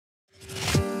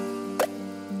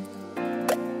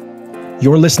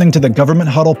You're listening to the Government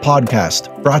Huddle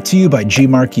podcast, brought to you by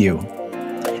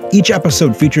GMarkU. Each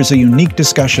episode features a unique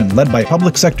discussion led by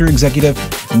public sector executive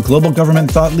and global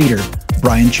government thought leader,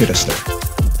 Brian Chittister.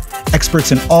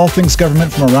 Experts in all things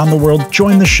government from around the world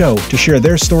join the show to share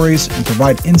their stories and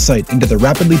provide insight into the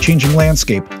rapidly changing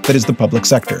landscape that is the public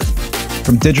sector.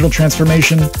 From digital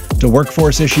transformation to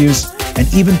workforce issues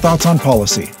and even thoughts on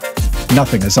policy,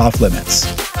 nothing is off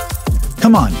limits.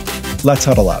 Come on, let's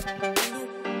huddle up.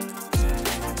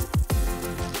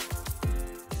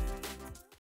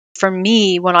 For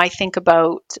me, when I think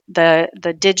about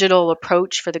the digital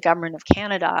approach for the Government of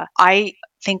Canada, I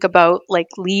think about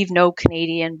leave no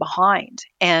Canadian behind.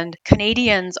 And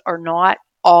Canadians are not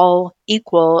all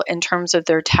equal in terms of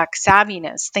their tech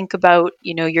savviness. Think about,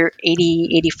 your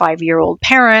 80, 85-year-old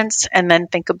parents, and then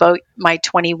think about my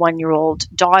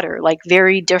 21-year-old daughter,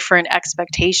 very different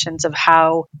expectations of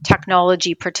how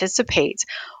technology participates.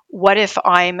 What if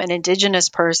I'm an Indigenous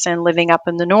person living up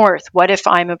in the north? What if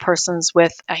I'm a person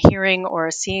with a hearing or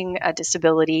a seeing a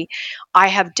disability? I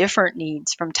have different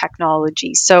needs from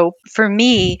technology. So for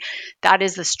me, that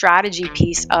is the strategy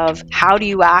piece of how do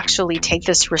you actually take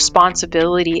this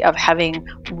responsibility of having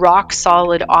rock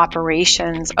solid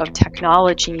operations of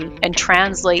technology and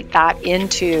translate that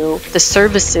into the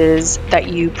services that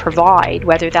you provide,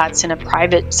 whether that's in a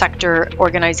private sector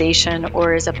organization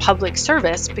or as a public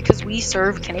service, because we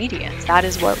serve Canadians. That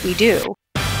is what we do.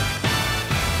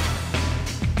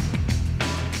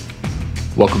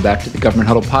 Welcome back to the Government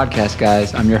Huddle podcast,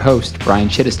 guys. I'm your host, Brian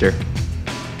Chittister.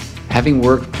 Having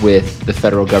worked with the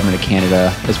federal government of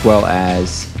Canada, as well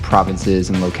as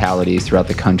provinces and localities throughout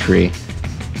the country,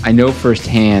 I know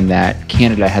firsthand that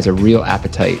Canada has a real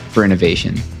appetite for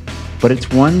innovation, but it's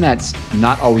one that's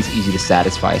not always easy to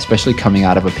satisfy, especially coming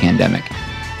out of a pandemic.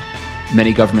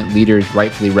 Many government leaders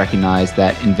rightfully recognize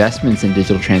that investments in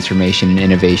digital transformation and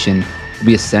innovation will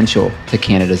be essential to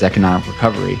Canada's economic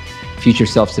recovery, future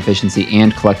self-sufficiency,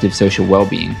 and collective social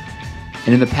well-being.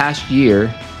 And in the past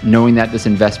year, knowing that this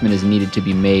investment is needed to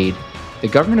be made, the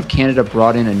Government of Canada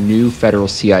brought in a new federal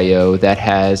CIO that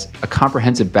has a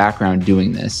comprehensive background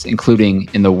doing this, including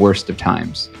in the worst of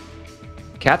times.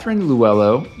 Catherine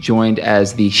Luelo joined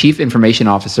as the Chief Information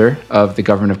Officer of the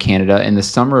Government of Canada in the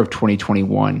summer of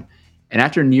 2021, and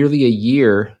after nearly a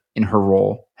year in her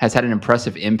role, has had an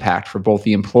impressive impact for both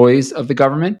the employees of the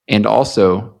government and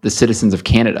also the citizens of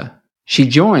Canada. She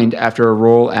joined after a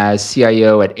role as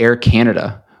CIO at Air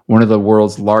Canada, one of the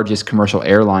world's largest commercial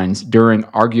airlines, during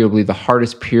arguably the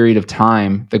hardest period of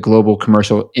time the global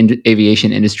commercial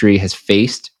aviation industry has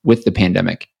faced with the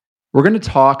pandemic. We're going to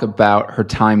talk about her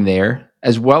time there,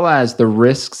 as well as the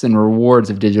risks and rewards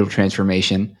of digital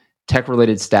transformation,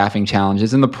 tech-related staffing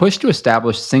challenges, and the push to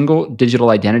establish single digital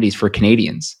identities for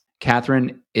Canadians.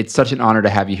 Catherine, it's such an honor to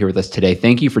have you here with us today.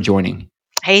 Thank you for joining.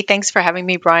 Hey, thanks for having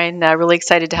me, Brian. Really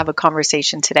excited to have a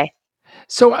conversation today.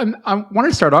 So I want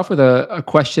to start off with a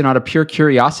question out of pure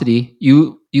curiosity.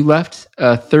 You left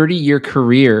a 30-year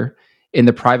career in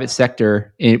the private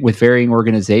sector with varying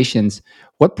organizations.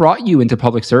 What brought you into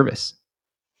public service?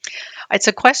 It's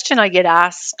a question I get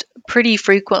asked pretty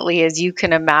frequently, as you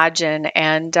can imagine.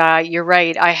 And you're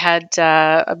right. I had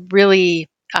a really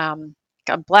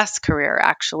a blessed career,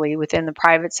 actually, within the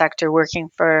private sector, working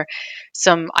for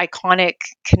some iconic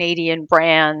Canadian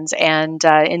brands. And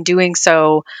in doing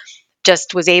so,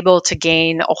 just was able to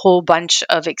gain a whole bunch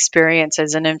of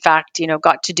experiences. And in fact,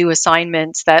 got to do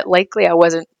assignments that likely I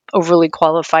wasn't overly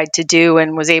qualified to do,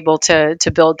 and was able to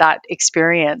build that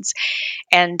experience.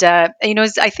 And, I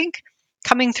think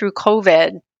coming through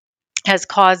COVID has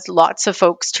caused lots of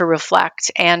folks to reflect.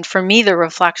 And for me, the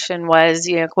reflection was,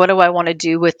 what do I want to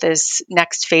do with this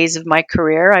next phase of my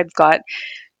career? I've got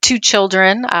two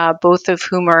children, both of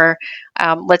whom are,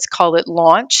 let's call it,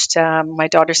 launched. My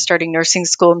daughter's starting nursing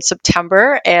school in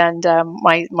September, and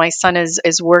my son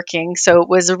is working. So it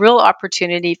was a real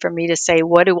opportunity for me to say,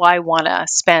 what do I want to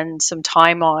spend some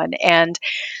time on? And,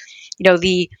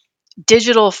 the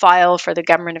digital file for the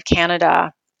Government of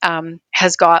Canada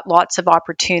has got lots of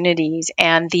opportunities,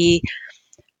 and the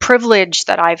privilege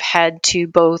that I've had to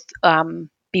both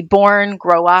be born,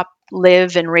 grow up,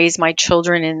 live, and raise my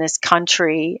children in this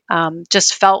country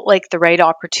just felt like the right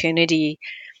opportunity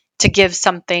to give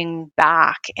something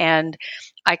back. And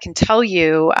I can tell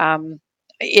you,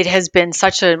 it has been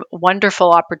such a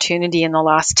wonderful opportunity in the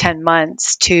last 10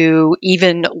 months to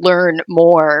even learn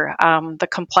more. The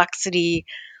complexity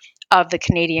of the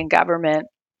Canadian government,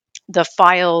 the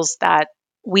files that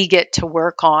we get to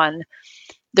work on,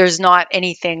 there's not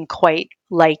anything quite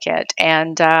like it.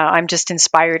 And I'm just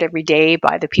inspired every day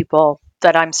by the people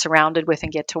that I'm surrounded with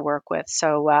and get to work with.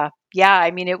 So yeah,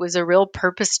 I mean, it was a real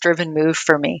purpose-driven move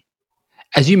for me.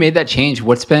 As you made that change,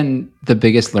 what's been the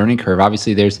biggest learning curve?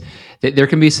 Obviously, there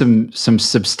can be some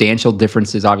substantial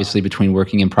differences, obviously, between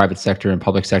working in private sector and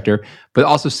public sector, but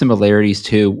also similarities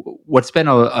too. What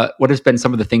has been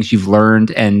some of the things you've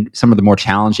learned, and some of the more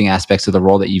challenging aspects of the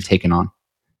role that you've taken on?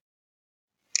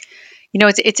 You know,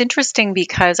 it's interesting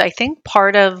because I think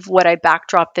part of what I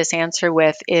backdrop this answer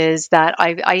with is that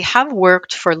I have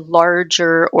worked for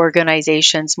larger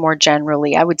organizations more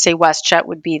generally. I would say WestJet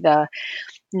would be the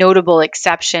notable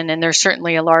exception, and they're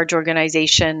certainly a large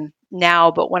organization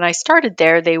now. But when I started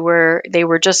there, they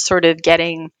were just sort of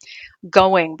getting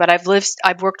going. But I've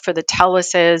worked for the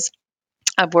Teleses,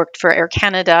 I've worked for Air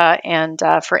Canada, and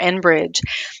for Enbridge,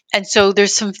 and so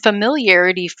there's some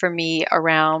familiarity for me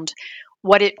around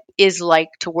what it is like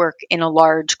to work in a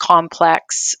large,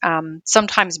 complex,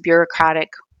 sometimes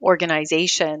bureaucratic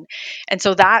organization, and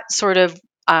so that sort of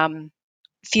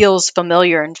feels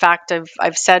familiar. In fact,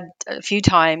 I've said a few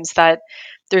times that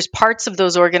there's parts of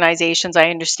those organizations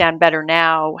I understand better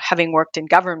now, having worked in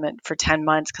government for 10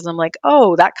 months, because I'm like,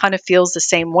 oh, that kind of feels the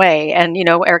same way. And, you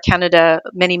know, Air Canada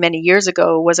many, many years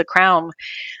ago was a crown.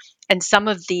 And some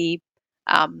of the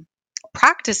um,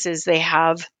 practices they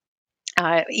have,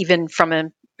 even from a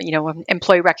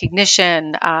employee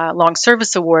recognition, long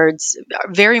service awards,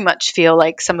 very much feel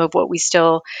like some of what we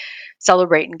still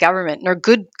celebrate in government, and are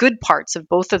good parts of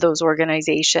both of those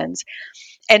organizations.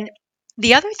 And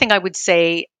the other thing I would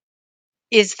say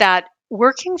is that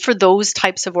working for those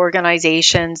types of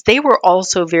organizations, they were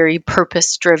also very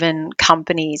purpose driven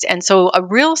companies. And so a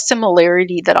real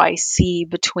similarity that I see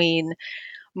between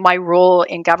my role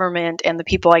in government and the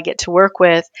people I get to work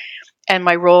with, and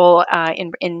my role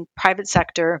in private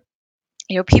sector,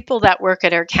 you know, people that work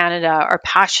at Air Canada are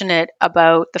passionate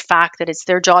about the fact that it's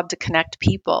their job to connect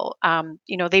people.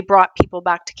 You know, they brought people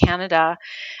back to Canada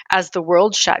as the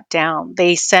world shut down.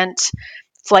 They sent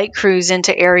flight crews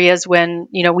into areas when,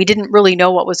 you know, we didn't really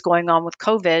know what was going on with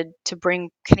COVID, to bring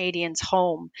Canadians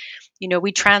home. You know,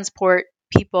 we transport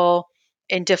people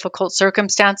in difficult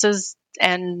circumstances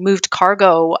and moved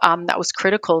cargo that was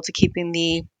critical to keeping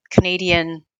the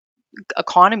Canadian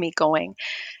economy going.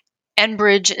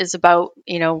 Enbridge is about,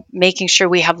 you know, making sure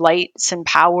we have lights and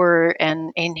power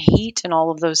and heat and all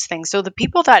of those things. So the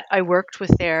people that I worked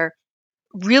with there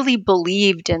really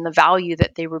believed in the value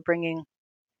that they were bringing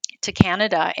to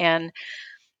Canada. And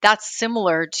that's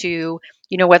similar to,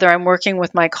 you know, whether I'm working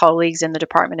with my colleagues in the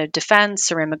Department of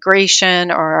Defense or immigration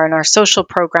or in our social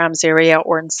programs area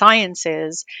or in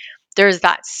sciences, there's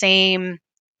that same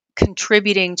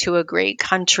contributing to a great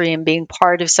country and being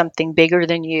part of something bigger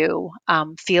than you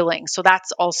feeling. So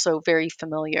that's also very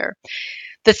familiar.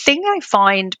 The thing I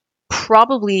find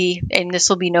probably, and this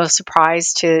will be no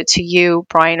surprise to you,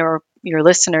 Brian, or your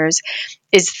listeners,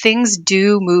 is things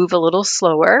do move a little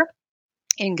slower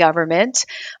in government,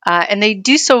 and they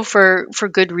do so for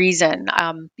good reason.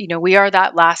 You know, we are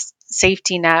that last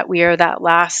safety net. We are that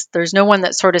last. There's no one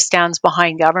that sort of stands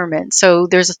behind government. So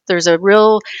there's a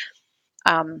real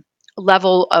um,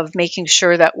 level of making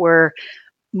sure that we're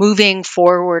moving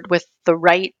forward with the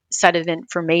right set of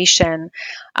information.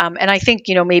 And I think,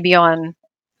 you know, maybe on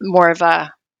more of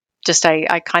a just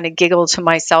I kind of giggle to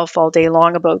myself all day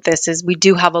long about this, is we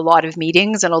do have a lot of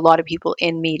meetings and a lot of people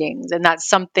in meetings. And that's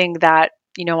something that,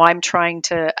 you know, I'm trying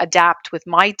to adapt with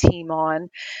my team on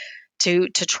to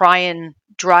try and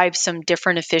drive some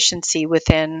different efficiency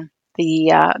within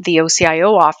the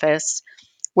OCIO office,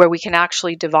 where we can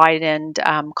actually divide and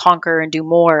conquer and do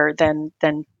more than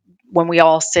when we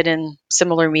all sit in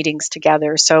similar meetings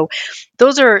together. So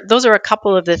those are a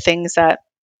couple of the things that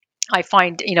I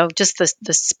find, you know, just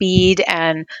the speed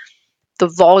and the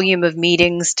volume of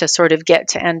meetings to sort of get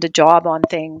to end a job on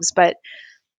things. But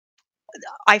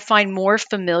I find more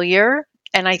familiar,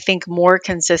 and I think more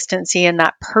consistency in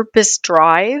that purpose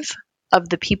drive of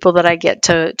the people that I get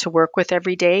to work with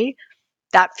every day.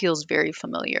 That feels very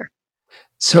familiar.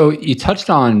 So you touched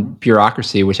on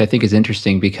bureaucracy, which I think is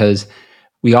interesting because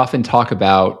we often talk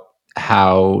about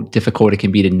how difficult it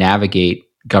can be to navigate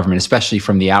government, especially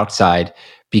from the outside,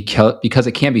 because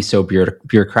it can be so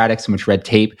bureaucratic, so much red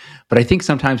tape. But I think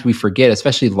sometimes we forget,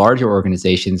 especially larger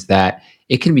organizations, that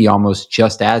it can be almost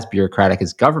just as bureaucratic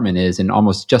as government is, and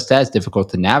almost just as difficult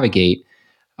to navigate.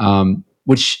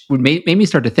 Which made me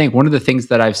start to think, one of the things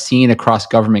that I've seen across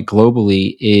government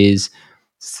globally is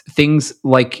things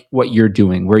like what you're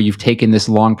doing, where you've taken this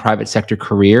long private sector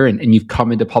career and you've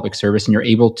come into public service, and you're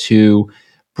able to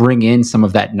bring in some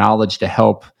of that knowledge to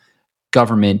help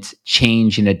government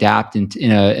change and adapt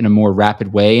in a more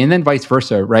rapid way. And then vice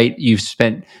versa, right?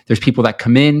 There's people that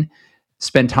come in,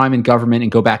 spend time in government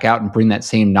and go back out and bring that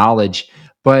same knowledge.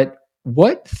 But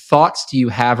what thoughts do you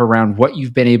have around what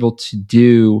you've been able to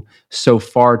do so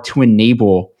far to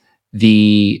enable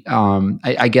the,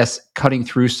 I guess, cutting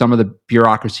through some of the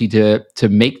bureaucracy to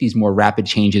make these more rapid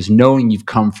changes, knowing you've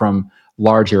come from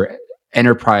larger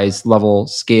enterprise level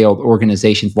scaled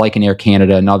organizations like an Air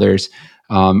Canada and others,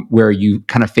 where you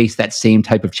kind of face that same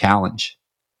type of challenge?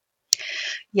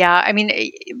 Yeah, I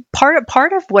mean,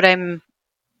 part of what I'm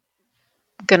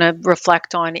going to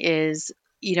reflect on is,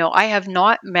 I have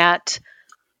not met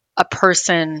a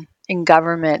person in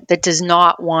government that does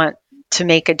not want to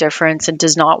make a difference and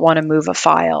does not want to move a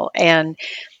file. And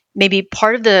maybe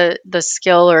part of the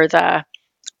skill, or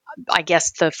I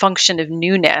guess the function of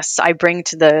newness I bring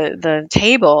to the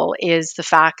table, is the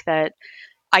fact that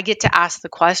I get to ask the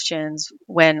questions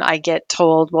when I get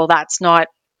told, well, that's not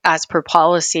as per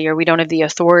policy, or we don't have the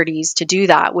authorities to do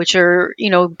that, which are,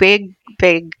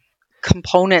 big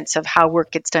components of how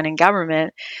work gets done in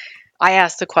government. I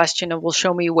ask the question of, well,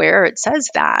 show me where it says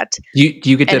that. Do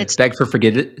you get And to it's, beg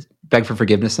for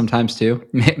forgiveness sometimes too?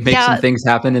 Make some yeah, things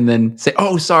happen and then say,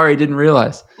 "Oh, sorry, I didn't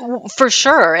realize." for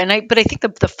sure. But I think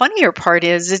the funnier part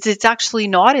is it's actually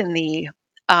not in the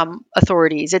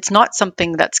authorities. It's not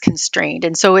something that's constrained.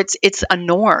 And so it's a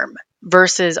norm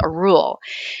versus a rule.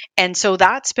 And so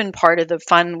that's been part of the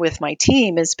fun with my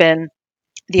team, has been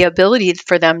the ability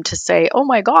for them to say, oh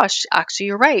my gosh, actually,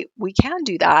 you're right. We can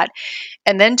do that.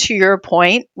 And then to your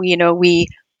point, we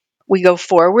go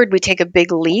forward, we take a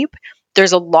big leap.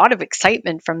 There's a lot of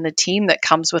excitement from the team that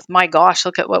comes with, my gosh,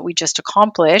 look at what we just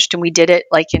accomplished. And we did it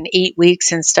like in 8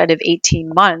 weeks instead of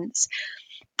 18 months.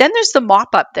 Then there's the mop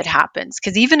up that happens,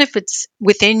 because even if it's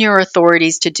within your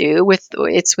authorities to do,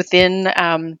 it's within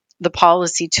the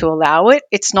policy to allow it,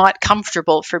 it's not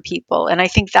comfortable for people. And I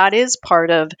think that is part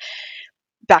of,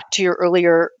 back to your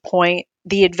earlier point,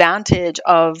 the advantage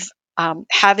of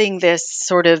having this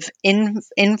sort of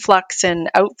influx and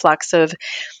outflux of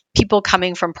people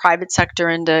coming from private sector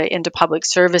into public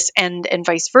service, and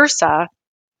vice versa.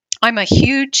 I'm a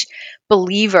huge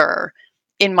believer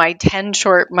in my 10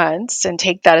 short months, and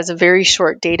take that as a very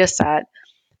short data set,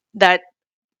 that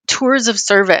tours of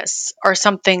service are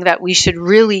something that we should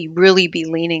really, really be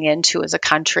leaning into as a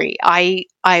country. I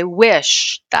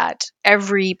wish that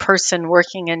every person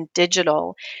working in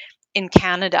digital in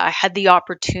Canada had the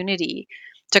opportunity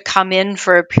to come in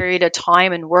for a period of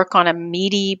time and work on a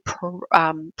meaty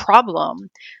problem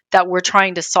that we're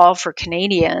trying to solve for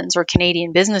Canadians or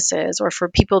Canadian businesses, or for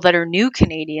people that are new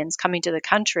Canadians coming to the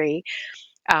country,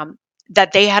 um,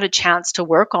 that they had a chance to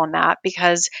work on that,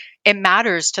 because it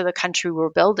matters to the country we're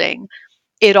building.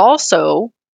 It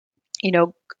also, you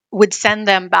know, would send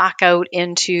them back out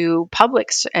into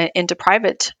into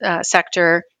private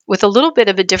sector with a little bit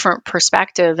of a different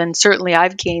perspective. And certainly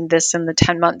I've gained this in the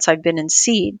 10 months I've been in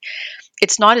Seed.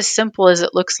 It's not as simple as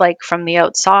it looks like from the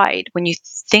outside. When you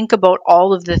think about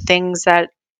all of the things that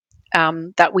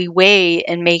we weigh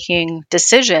in making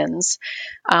decisions,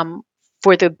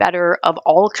 for the better of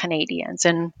all Canadians.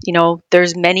 And,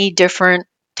 there's many different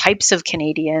types of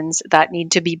Canadians that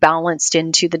need to be balanced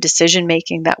into the decision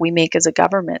making that we make as a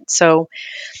government. So,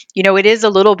 it is a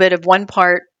little bit of one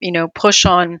part, push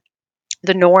on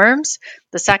the norms.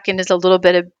 The second is a little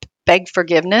bit of beg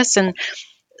forgiveness. And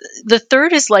the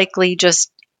third is likely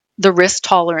just the risk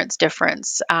tolerance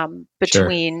difference Sure.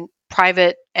 between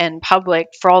private and public.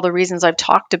 For all the reasons I've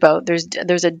talked about,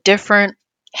 there's a different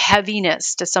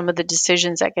heaviness to some of the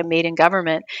decisions that get made in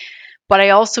government. But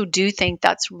I also do think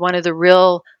that's one of the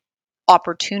real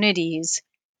opportunities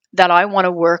that I want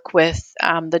to work with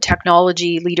the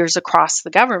technology leaders across the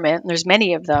government, and there's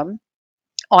many of them,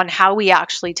 on how we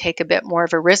actually take a bit more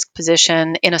of a risk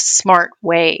position in a smart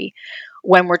way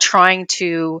when we're trying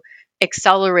to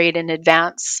accelerate and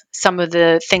advance some of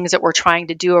the things that we're trying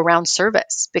to do around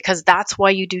service, because that's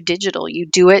why you do digital. You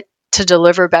do it to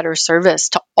deliver better service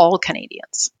to all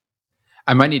Canadians.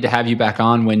 I might need to have you back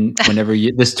on whenever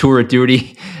this tour of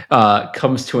duty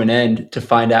comes to an end, to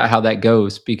find out how that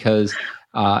goes, because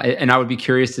and I would be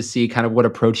curious to see kind of what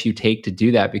approach you take to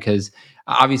do that, because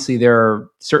obviously there are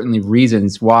certainly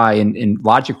reasons why, and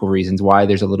logical reasons why,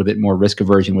 there's a little bit more risk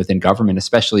aversion within government,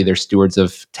 especially they're stewards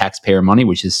of taxpayer money,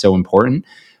 which is so important.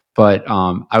 But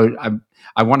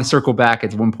I want to circle back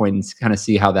at one point and kind of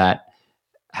see how that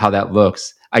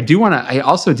looks. I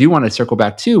also do want to circle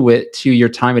back to your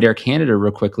time at Air Canada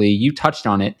real quickly. You touched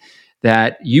on it,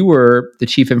 that you were the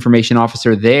chief information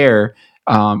officer there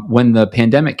when the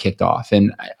pandemic kicked off,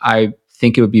 and I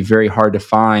think it would be very hard to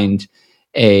find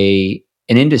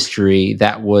an industry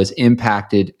that was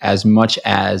impacted as much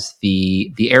as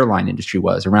the airline industry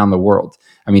was around the world.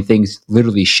 I mean, things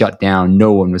literally shut down.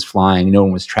 No one was flying. No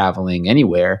one was traveling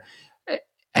anywhere.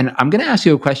 And I'm going to ask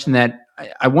you a question that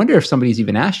I wonder if somebody's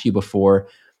even asked you before.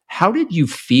 How did you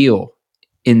feel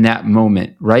in that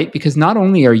moment, right? Because not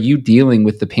only are you dealing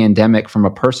with the pandemic from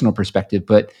a personal perspective,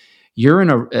 but you're in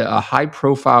a high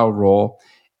profile role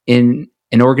in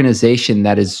an organization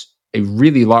that is a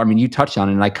really large, I mean, you touched on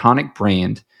an iconic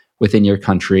brand within your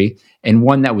country and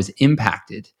one that was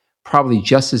impacted probably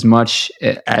just as much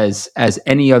as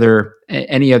any other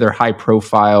high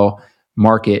profile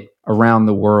market around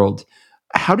the world.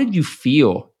 How did you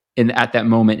feel at that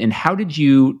moment, and how did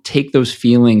you take those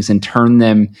feelings and turn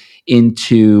them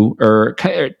into, or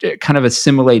kind of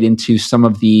assimilate into some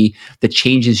of the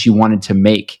changes you wanted to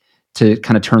make to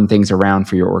kind of turn things around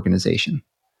for your organization?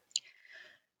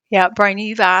 Yeah, Brian,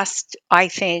 you've asked, I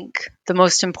think, the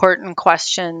most important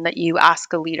question that you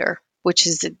ask a leader, which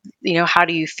is, how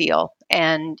do you feel?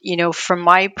 And, from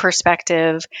my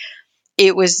perspective,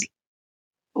 it was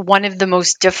one of the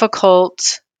most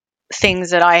difficult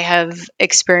things that I have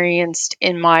experienced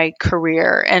in my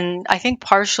career, and I think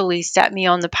partially set me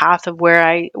on the path of where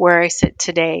I sit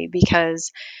today,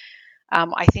 because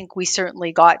I think we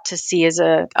certainly got to see as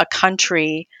a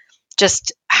country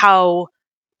just how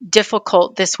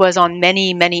difficult this was on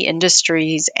many, many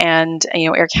industries, and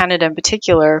Air Canada in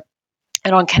particular,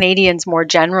 and on Canadians more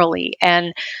generally.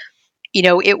 And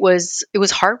it was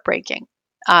heartbreaking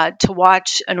to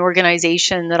watch an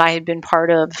organization that I had been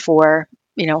part of for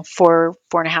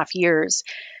 4.5 years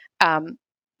um,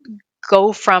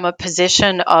 go from a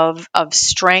position of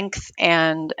strength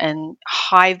and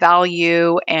high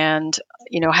value, and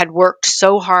had worked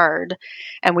so hard,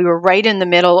 and we were right in the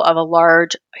middle of a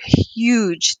large,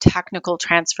 huge technical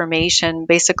transformation,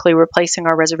 basically replacing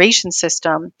our reservation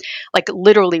system, like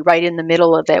literally right in the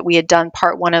middle of it. We had done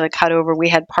part one of the cutover. We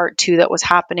had part two that was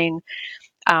happening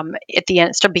at the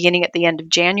end, beginning at the end of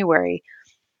January.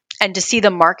 And to see the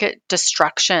market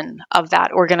destruction of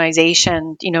that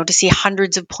organization, to see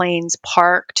hundreds of planes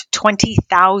parked,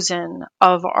 20,000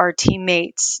 of our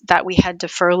teammates that we had to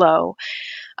furlough,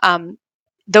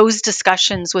 those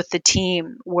discussions with the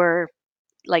team were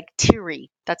like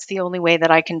teary. That's the only way that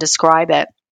I can describe it.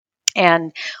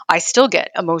 And I still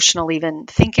get emotional even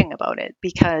thinking about it,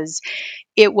 because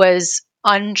it was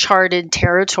uncharted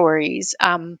territories.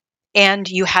 And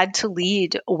you had to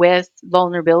lead with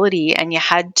vulnerability, and you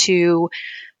had to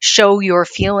show your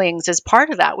feelings as part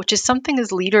of that, which is something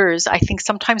as leaders, I think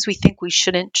sometimes we think we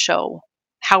shouldn't show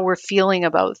how we're feeling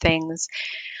about things.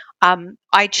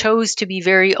 I chose to be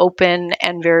very open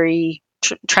and very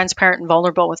transparent and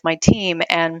vulnerable with my team.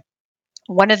 And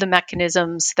one of the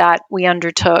mechanisms that we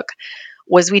undertook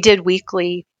was we did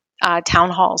weekly town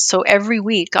halls. So every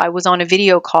week I was on a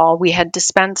video call. We had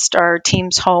dispensed our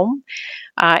teams home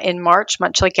in March,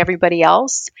 much like everybody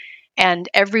else. And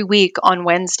every week on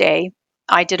Wednesday,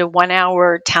 I did a 1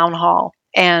 hour town hall.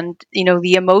 And,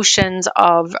 the emotions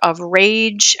of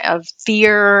rage, of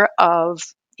fear, of,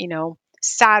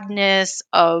 sadness,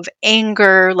 of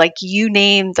anger, like you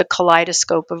name the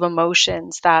kaleidoscope of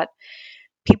emotions that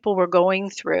people were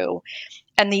going through.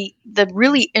 And the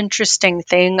really interesting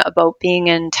thing about being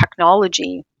in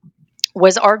technology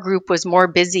was our group was more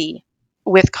busy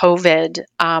with COVID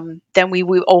than we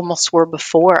almost were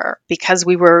before, because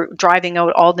we were driving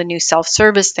out all the new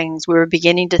self-service things. We were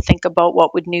beginning to think about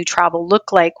what would new travel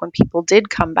look like when people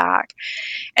did come back.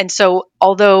 And so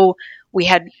although we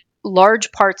had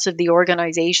large parts of the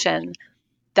organization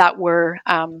that were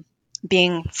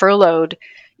being furloughed,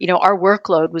 our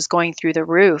workload was going through the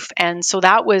roof. And so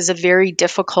that was a very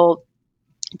difficult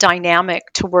dynamic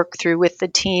to work through with the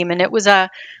team. And it was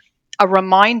a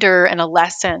reminder and a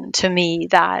lesson to me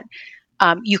that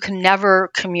you can never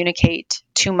communicate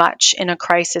too much in a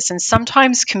crisis. And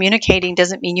sometimes communicating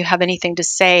doesn't mean you have anything to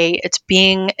say. It's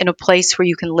being in a place where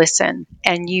you can listen,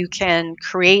 and you can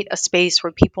create a space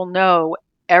where people know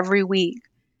every week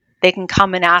they can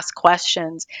come and ask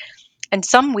questions. And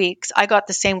some weeks I got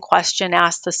the same question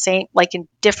asked the same, like in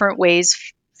different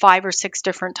ways, 5 or 6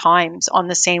 different times on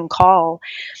the same call.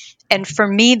 And for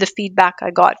me, the feedback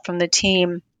I got from the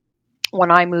team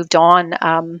when I moved on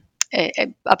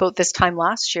about this time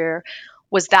last year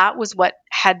was that was what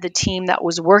had the team that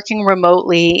was working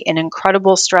remotely in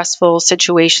incredible stressful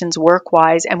situations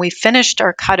work-wise. And we finished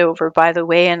our cutover, by the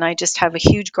way, and I just have a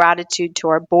huge gratitude to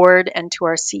our board and to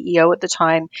our CEO at the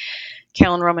time,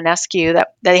 Carolyn Romanescu,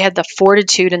 that they had the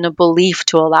fortitude and the belief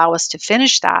to allow us to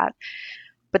finish that.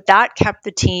 But that kept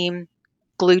the team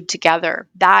glued together.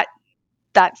 That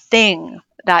thing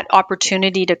that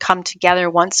opportunity to come together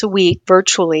once a week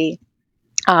virtually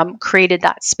created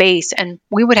that space. And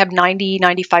we would have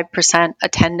 95%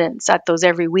 attendance at those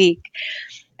every week.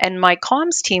 And my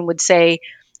comms team would say,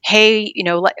 hey,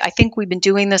 I think we've been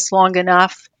doing this long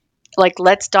enough. Like,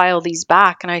 let's dial these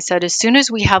back. And I said, as soon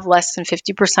as we have less than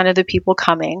 50% of the people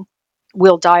coming,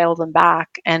 we'll dial them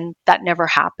back. And that never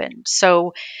happened.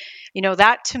 So,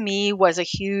 that to me was a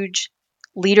huge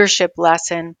leadership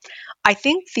lesson. I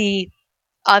think the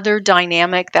other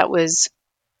dynamic that was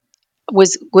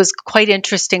quite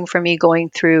interesting for me going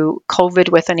through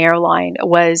COVID with an airline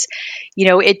was,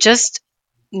 it just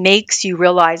makes you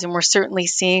realize, and we're certainly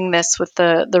seeing this with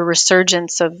the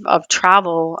resurgence of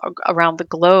travel around the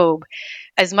globe,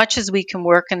 as much as we can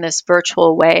work in this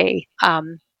virtual way,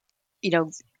 you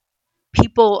know,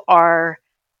 people are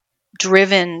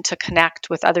driven to connect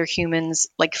with other humans,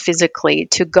 like physically,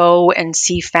 to go and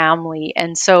see family.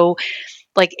 And so,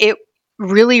 like, it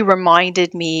really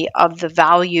reminded me of the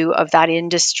value of that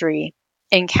industry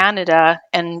in Canada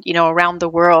and, around the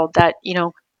world, that,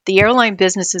 the airline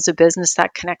business is a business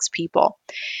that connects people.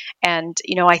 And,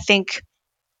 I think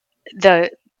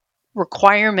the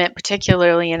requirement,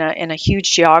 particularly in a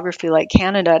huge geography like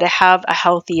Canada, to have a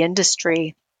healthy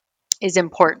industry is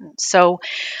important. So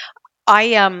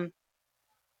I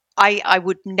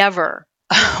would never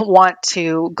want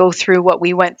to go through what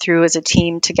we went through as a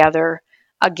team together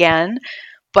again.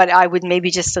 But I would maybe,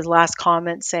 just as last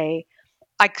comment, say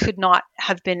I could not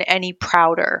have been any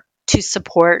prouder to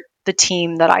support the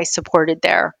team that I supported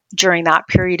there during that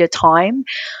period of time.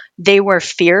 They were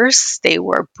fierce, they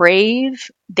were brave,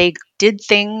 they did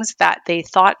things that they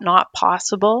thought not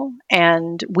possible.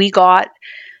 And we got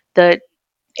the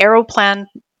Aeroplan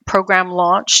program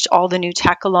launched, all the new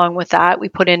tech along with that. We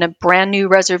put in a brand new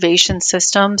reservation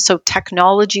system. So,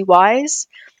 technology wise,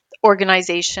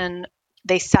 organization,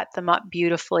 they set them up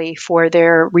beautifully for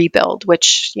their rebuild,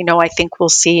 which, I think we'll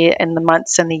see in the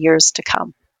months and the years to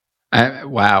come.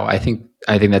 Wow, I think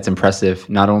that's impressive.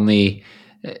 Not only,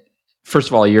 uh, first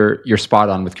of all, you're spot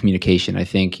on with communication. I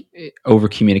think over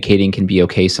communicating can be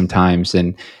okay sometimes,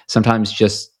 and sometimes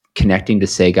just connecting to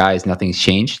say, guys, nothing's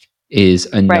changed, is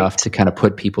enough Right. to kind of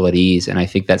put people at ease. And I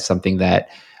think that's something that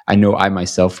I know I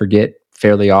myself forget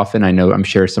fairly often. I'm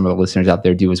sure some of the listeners out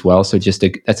there do as well. So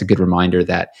that's a good reminder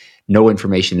that no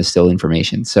information is still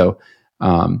information. So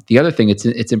the other thing,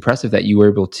 it's impressive that you were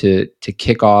able to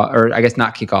kick off, or I guess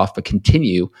not kick off, but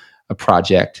continue a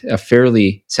project,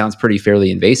 sounds pretty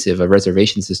fairly invasive, a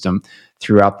reservation system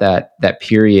throughout that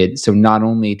period. So not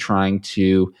only trying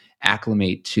to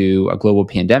acclimate to a global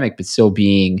pandemic, but still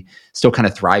kind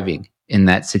of thriving in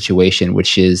that situation,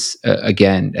 which is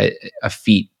again a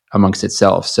feat amongst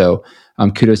itself. So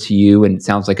kudos to you, and it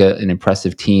sounds like an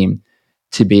impressive team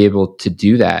to be able to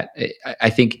do that. I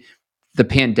think the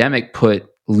pandemic put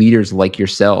leaders like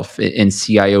yourself in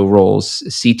CIO roles,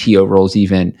 CTO roles,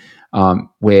 even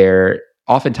where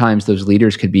oftentimes those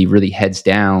leaders could be really heads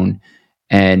down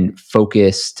and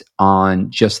focused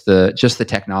on just the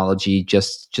technology,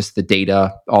 just the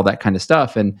data, all that kind of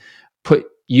stuff, and put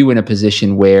you in a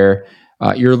position where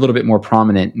you're a little bit more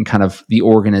prominent in kind of the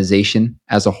organization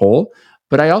as a whole.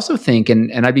 But I also think,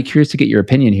 and I'd be curious to get your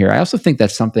opinion here, I also think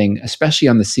that's something, especially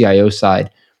on the CIO side,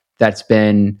 that's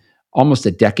been almost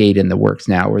a decade in the works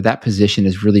now, where that position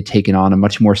has really taken on a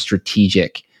much more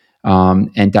strategic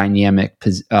and dynamic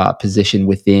position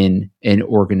within an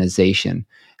organization.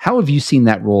 How have you seen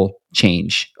that role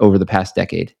change over the past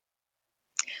decade?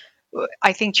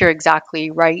 I think you're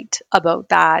exactly right about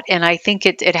that. And I think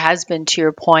it has been, to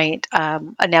your point,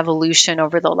 an evolution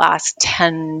over the last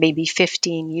 10, maybe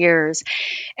 15 years.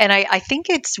 And I think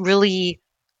it's really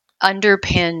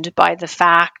underpinned by the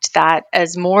fact that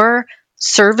as more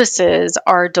services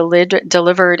are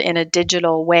delivered in a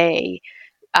digital way,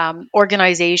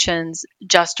 organizations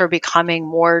just are becoming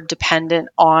more dependent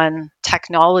on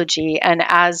technology. And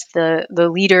as the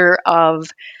leader of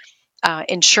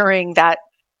ensuring that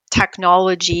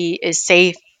technology is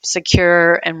safe,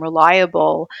 secure, and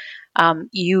reliable,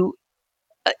 you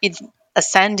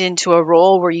ascend into a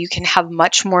role where you can have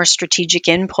much more strategic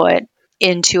input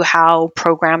into how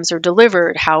programs are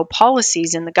delivered, how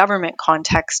policies in the government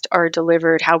context are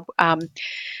delivered, and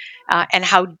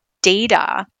how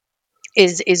data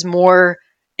is more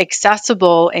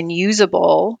accessible and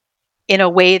usable in a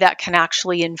way that can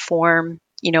actually inform,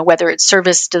 whether it's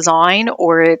service design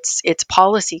or it's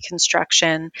policy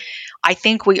construction. I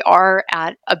think we are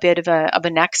at a bit of a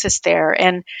nexus there.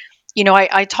 And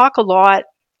I talk a lot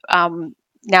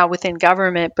now within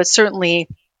government, but certainly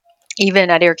even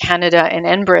at Air Canada and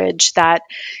Enbridge, that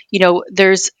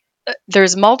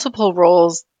there's multiple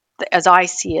roles as I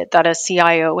see it, that a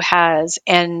CIO has,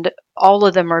 and all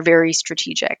of them are very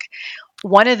strategic.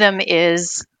 One of them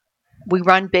is we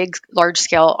run big, large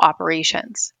scale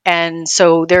operations. And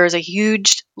so there is a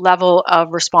huge level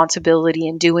of responsibility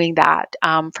in doing that,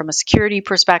 from a security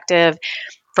perspective,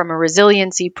 from a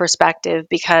resiliency perspective,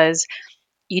 because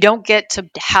you don't get to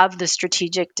have the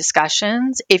strategic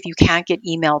discussions if you can't get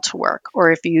email to work,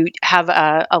 or if you have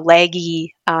a laggy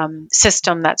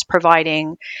system that's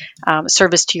providing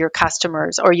service to your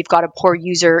customers, or you've got a poor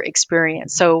user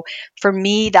experience. So for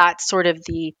me, that's sort of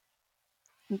the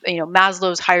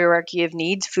Maslow's hierarchy of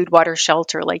needs: food, water,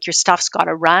 shelter. Like, your stuff's got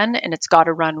to run, and it's got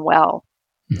to run well.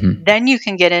 Mm-hmm. Then you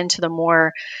can get into the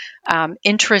more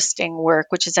interesting work,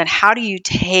 which is then how do you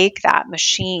take that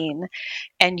machine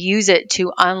and use it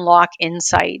to unlock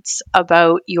insights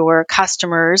about your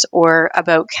customers or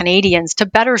about Canadians to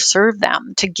better serve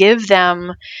them, to give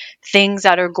them things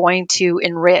that are going to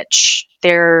enrich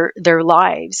their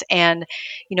lives. And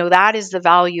that is the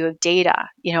value of data.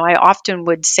 I often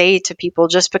would say to people,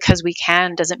 just because we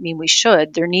can doesn't mean we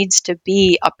should. There needs to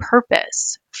be a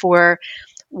purpose for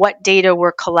what data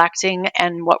we're collecting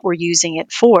and what we're using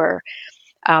it for.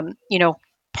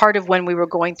 Part of when we were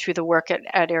going through the work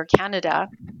at Air Canada,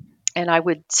 and I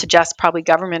would suggest probably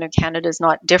Government of Canada is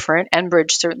not different,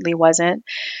 Enbridge certainly wasn't,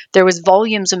 there was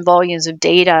volumes and volumes of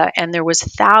data, and there was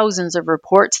thousands of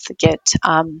reports that get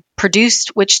produced,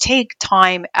 which take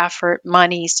time, effort,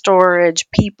 money, storage,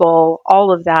 people,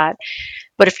 all of that.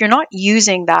 But if you're not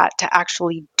using that to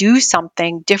actually do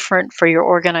something different for your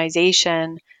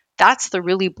organization, that's the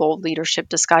really bold leadership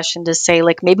discussion, to say,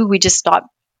 like, maybe we just stop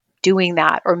doing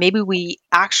that, or maybe we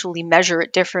actually measure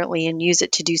it differently and use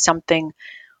it to do something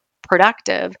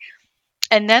productive.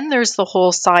 And then there's the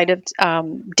whole side of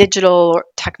digital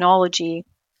technology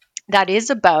that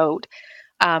is about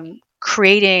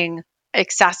creating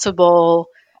accessible,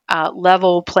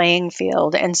 level playing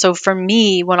field. And so for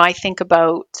me, when I think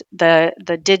about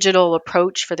the digital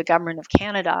approach for the Government of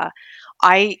Canada,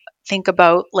 I think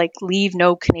about, like, leave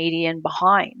no Canadian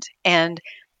behind. And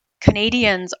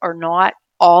Canadians are not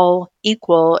all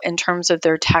equal in terms of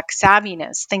their tech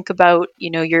savviness. Think about,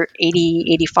 your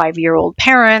 80, 85-year-old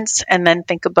parents, and then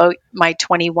think about my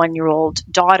 21-year-old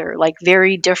daughter, like,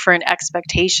 very different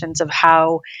expectations of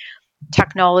how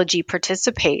technology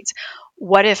participates.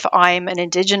 What if I'm an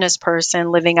Indigenous person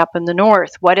living up in the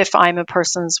north? What if I'm a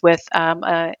person with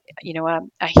a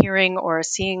hearing or a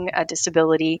seeing a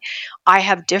disability? I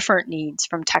have different needs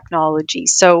from technology.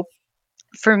 So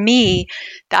for me,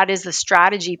 that is the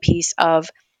strategy piece of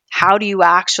how do you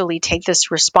actually take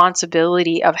this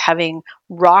responsibility of having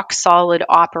rock solid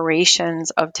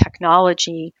operations of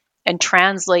technology and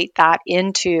translate that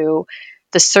into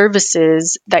the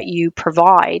services that you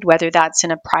provide, whether that's in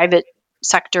a private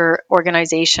sector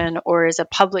organization or as a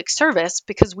public service,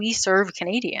 because we serve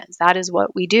Canadians. That is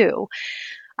what we do.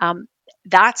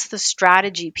 That's the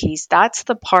strategy piece. That's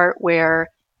the part where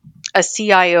a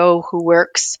CIO who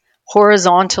works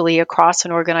horizontally across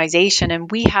an organization,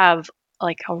 and we have,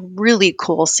 like, a really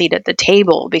cool seat at the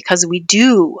table because we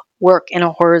do work in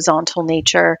a horizontal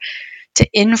nature to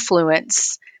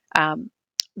influence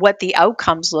what the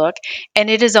outcomes look, and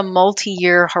it is a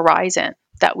multi-year horizon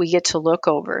that we get to look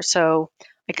over. So,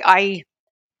 like, I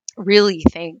really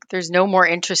think there's no more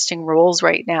interesting roles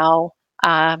right now,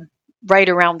 right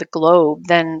around the globe,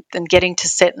 than getting to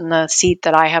sit in the seat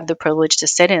that I have the privilege to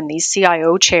sit in. These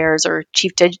CIO chairs or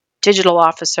chief digital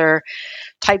officer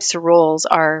types of roles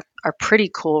are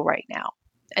pretty cool right now.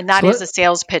 And that So is let, a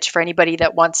sales pitch for anybody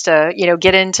that wants to,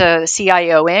 get into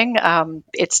CIOing.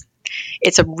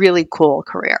 It's a really cool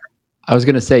career. I was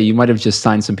going to say, you might have just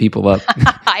signed some people up.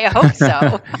 I hope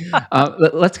so.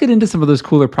 Let's get into some of those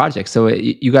cooler projects. So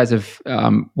you guys have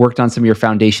worked on some of your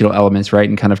foundational elements, right?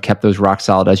 And kind of kept those rock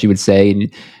solid, as you would say,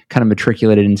 and kind of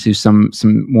matriculated into some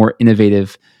more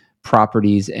innovative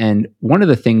properties. And one of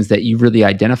the things that you really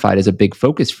identified as a big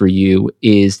focus for you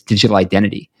is digital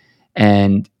identity.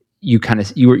 And you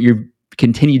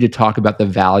continue to talk about the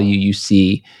value you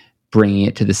see bringing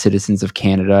it to the citizens of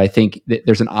Canada. I think that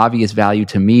there's an obvious value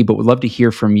to me, but would love to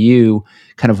hear from you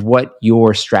kind of what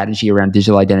your strategy around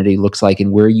digital identity looks like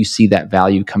and where you see that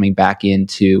value coming back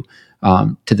into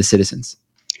to the citizens.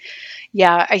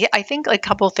 Yeah, I think a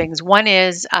couple things. One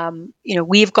is,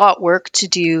 we've got work to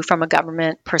do from a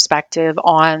government perspective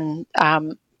on,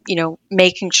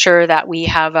 making sure that we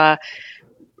have a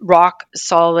rock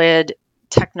solid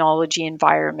technology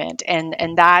environment,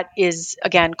 and that is,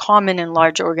 again, common in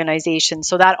large organizations.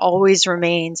 So that always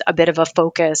remains a bit of a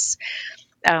focus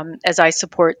as I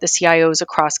support the CIOs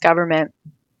across government.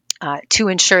 to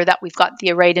ensure that we've got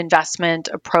the right investment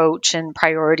approach and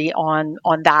priority on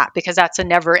that, because that's a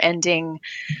never-ending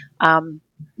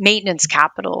maintenance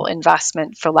capital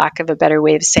investment, for lack of a better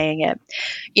way of saying it.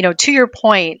 To your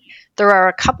point, there are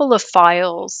a couple of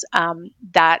files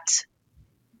that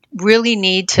really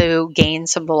need to gain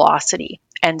some velocity.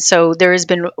 And so there has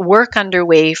been work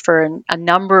underway for a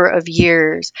number of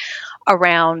years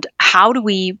around how do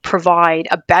we provide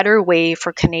a better way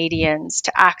for Canadians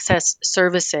to access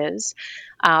services,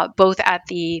 both at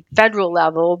the federal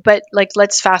level, but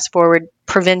let's fast forward,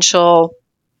 provincial,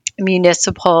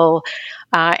 municipal,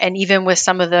 and even with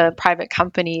some of the private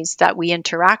companies that we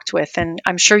interact with. And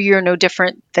I'm sure you're no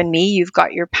different than me. You've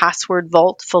got your password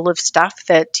vault full of stuff,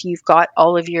 that you've got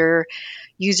all of your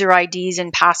user IDs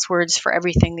and passwords for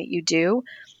everything that you do.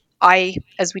 I,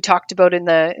 as we talked about in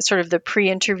the sort of the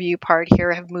pre-interview part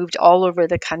here, have moved all over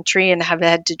the country and have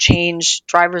had to change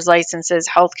driver's licenses,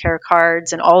 healthcare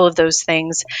cards, and all of those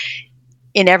things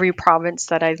in every province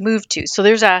that I've moved to. So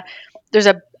there's a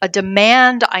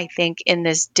demand, I think, in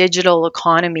this digital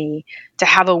economy to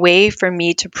have a way for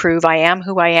me to prove I am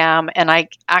who I am and I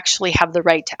actually have the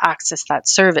right to access that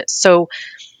service. So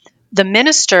the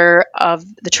Minister of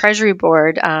the Treasury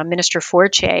Board, Minister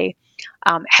Fortier,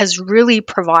 has really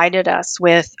provided us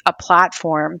with a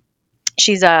platform.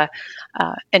 She's an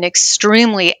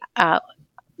extremely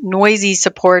noisy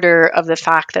supporter of the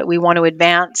fact that we want to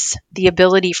advance the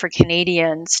ability for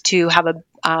Canadians to have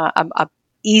a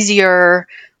easier,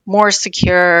 more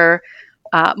secure,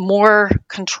 more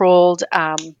controlled,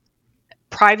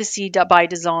 privacy by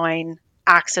design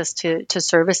access to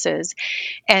services.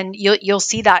 And you'll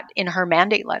see that in her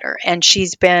mandate letter. And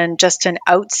she's been just an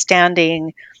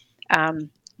outstanding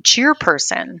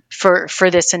cheerperson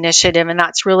for this initiative, and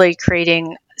that's really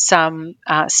creating some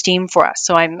steam for us.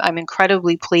 So I'm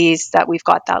incredibly pleased that we've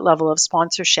got that level of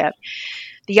sponsorship.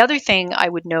 The other thing I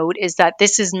would note is that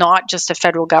this is not just a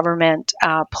federal government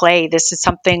play. This is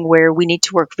something where we need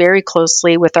to work very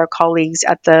closely with our colleagues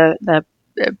at the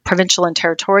provincial and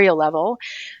territorial level,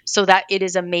 so that it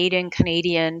is a made in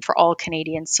Canadian for all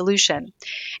Canadian solution.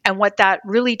 And what that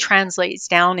really translates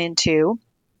down into,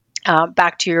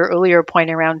 back to your earlier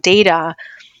point around data,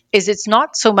 is it's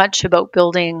not so much about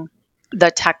building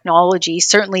the technology.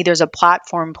 Certainly there's a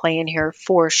platform play in here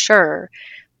for sure,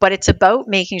 but it's about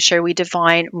making sure we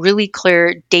define really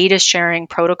clear data sharing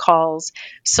protocols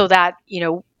so that,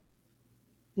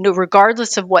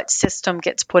 regardless of what system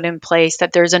gets put in place,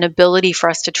 that there's an ability for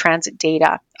us to transit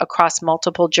data across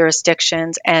multiple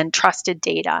jurisdictions and trusted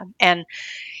data. And,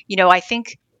 I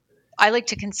think I like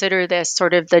to consider this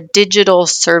sort of the digital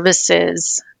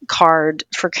services card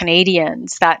for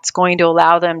Canadians that's going to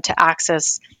allow them to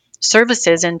access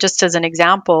services. And just as an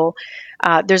example,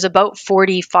 there's about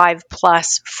 45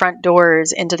 plus front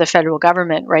doors into the federal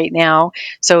government right now.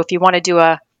 So if you want to do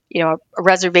a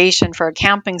reservation for a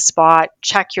camping spot,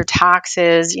 check your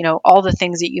taxes, all the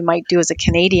things that you might do as a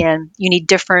Canadian, you need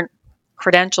different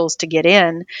credentials to get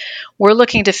in. We're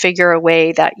looking to figure a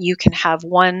way that you can have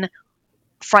one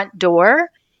front door,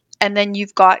 and then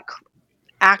you've got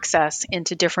access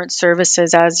into different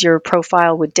services as your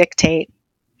profile would dictate.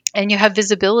 And you have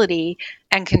visibility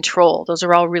and control. Those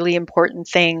are all really important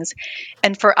things.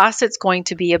 And for us, it's going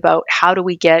to be about how do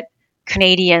we get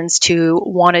Canadians to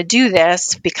want to do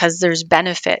this because there's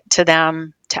benefit to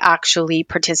them to actually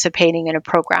participating in a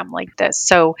program like this.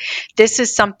 So this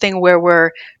is something where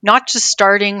we're not just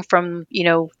starting from,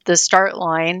 the start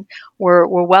line. We're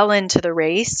well into the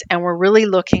race, and we're really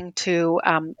looking to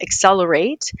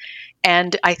accelerate.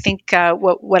 And I think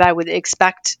what I would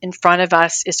expect in front of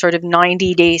us is sort of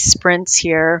 90-day sprints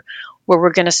here, where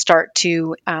we're going to start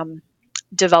to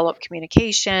develop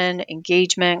communication,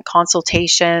 engagement,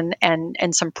 consultation,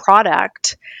 and some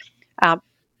product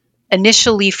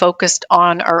initially focused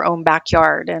on our own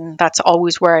backyard. And that's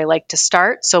always where I like to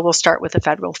start. So we'll start with the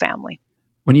federal family.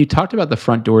 When you talked about the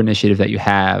front door initiative that you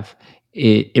have,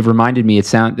 it reminded me,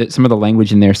 that some of the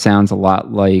language in there sounds a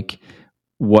lot like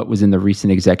what was in the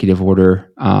recent executive order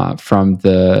from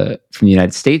the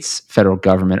United States federal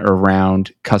government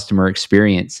around customer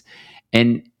experience.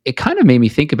 And it kind of made me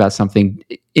think about something.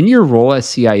 In your role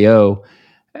as CIO,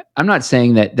 I'm not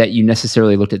saying that you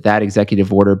necessarily looked at that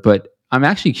executive order, but I'm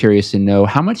actually curious to know,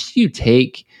 how much do you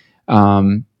take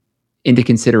into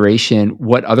consideration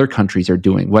what other countries are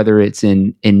doing, whether it's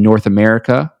in North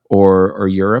America or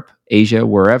Europe, Asia,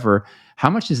 wherever? How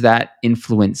much does that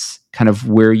influence kind of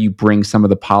where you bring some of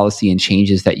the policy and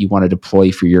changes that you want to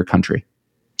deploy for your country?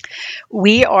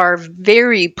 We are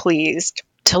very pleased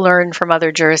to learn from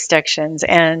other jurisdictions,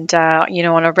 and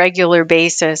on a regular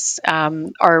basis,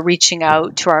 are reaching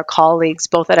out to our colleagues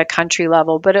both at a country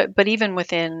level, but even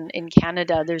within in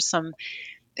Canada. There's some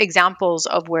examples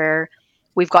of where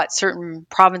we've got certain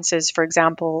provinces, for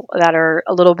example, that are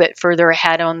a little bit further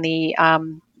ahead on the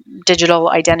digital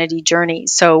identity journey.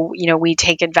 So we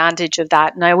take advantage of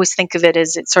that, and I always think of it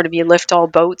as it's sort of you lift all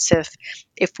boats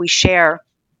if we share.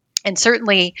 And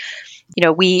certainly,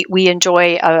 we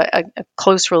enjoy a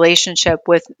close relationship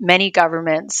with many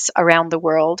governments around the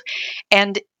world,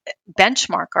 and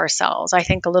benchmark ourselves. I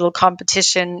think a little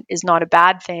competition is not a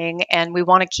bad thing, and we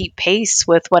want to keep pace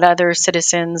with what other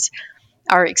citizens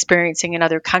are experiencing in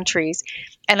other countries.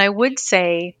 And I would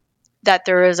say that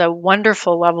there is a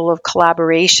wonderful level of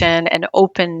collaboration and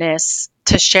openness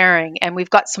to sharing. And we've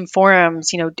got some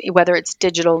forums, whether it's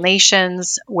Digital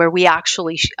Nations, where we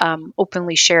actually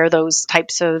openly share those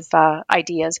types of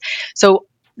ideas. So,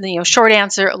 short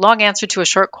answer, long answer to a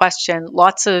short question,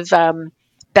 lots of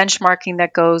benchmarking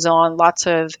that goes on, lots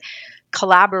of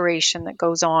collaboration that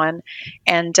goes on.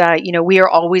 And, we are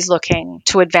always looking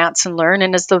to advance and learn.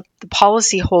 And as the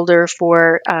policy holder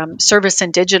for service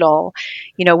and digital,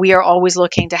 we are always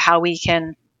looking to how we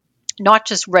can not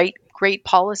just write great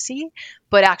policy,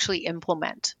 but actually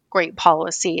implement great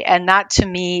policy. And that to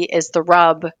me is the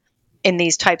rub in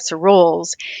these types of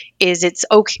roles. Is it's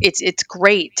okay, it's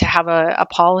great to have a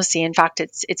policy. In fact,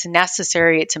 it's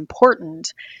necessary, it's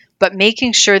important, but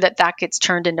making sure that that gets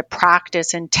turned into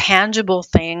practice and tangible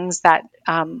things that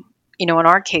in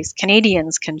our case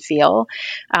Canadians can feel,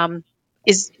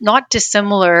 is not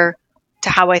dissimilar to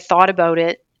how I thought about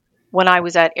it when I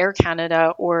was at Air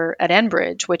Canada or at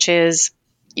Enbridge, which is,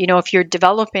 if you're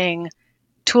developing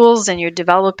tools and you're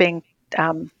developing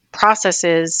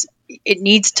processes, it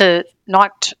needs to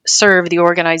not serve the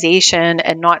organization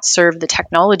and not serve the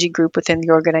technology group within the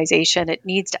organization. It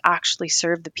needs to actually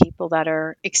serve the people that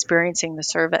are experiencing the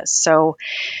service. So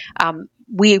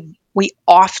we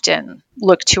often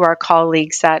look to our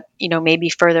colleagues that maybe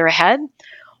further ahead.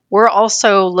 We're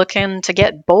also looking to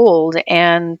get bold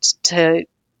and to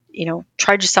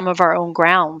trudge some of our own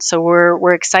ground. So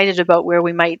we're excited about where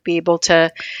we might be able to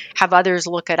have others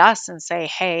look at us and say,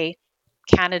 hey,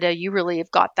 Canada, you really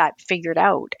have got that figured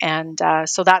out. And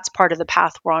so that's part of the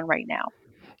path we're on right now.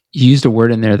 You used a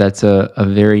word in there that's a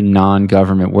very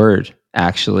non-government word,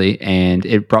 actually, and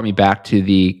it brought me back to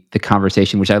the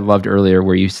conversation, which I loved earlier,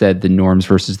 where you said the norms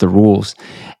versus the rules.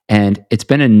 And it's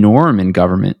been a norm in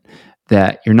government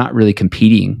that you're not really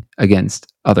competing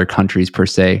against other countries per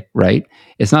se, right?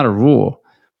 It's not a rule.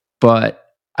 But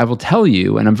I will tell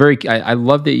you, and I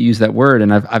love that you use that word,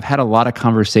 and I've had a lot of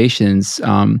conversations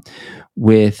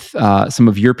with some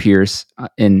of your peers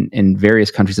in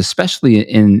various countries, especially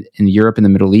in Europe and the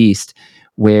Middle East,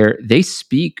 where they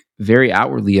speak very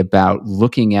outwardly about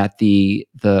looking at the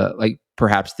like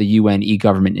perhaps the UN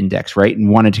e-government index, right, and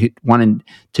wanted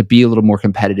to be a little more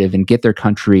competitive and get their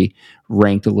country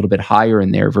ranked a little bit higher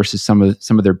in there versus some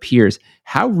of their peers.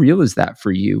 How real is that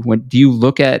for you? When do you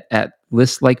look at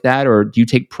lists like that, or do you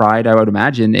take pride, I would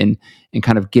imagine, in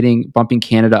kind of bumping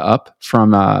Canada up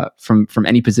from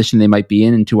any position they might be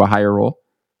in into a higher role?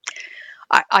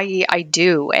 I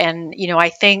do. And, I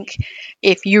think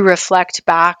if you reflect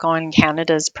back on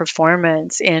Canada's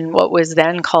performance in what was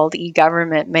then called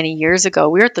e-government many years ago,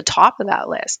 we were at the top of that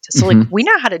list. So we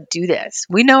know how to do this.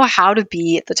 We know how to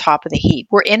be at the top of the heap.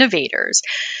 We're innovators.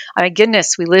 My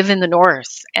goodness, we live in the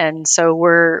North. And so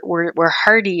we're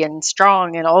hardy and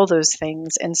strong and all those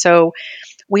things. And so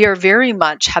we are very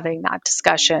much having that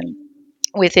discussion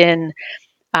within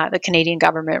the Canadian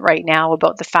government right now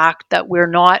about the fact that we're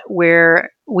not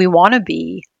where we want to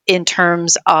be in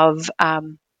terms of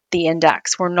the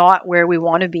index. We're not where we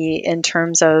want to be in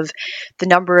terms of the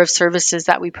number of services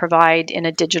that we provide in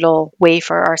a digital way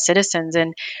for our citizens.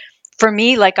 And for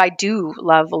me, like, I do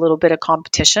love a little bit of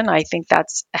competition. I think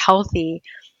that's healthy.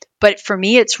 But for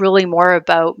me, it's really more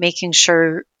about making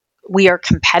sure we are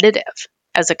competitive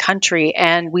as a country,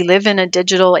 and we live in a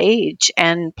digital age.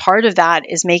 And part of that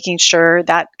is making sure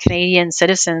that Canadian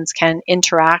citizens can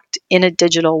interact in a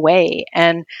digital way.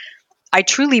 And I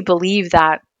truly believe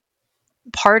that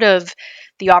part of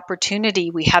the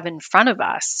opportunity we have in front of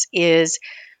us is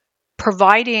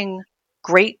providing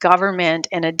great government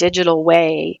in a digital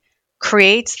way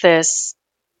creates this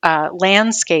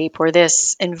landscape or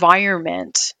this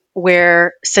environment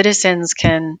where citizens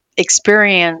can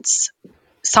experience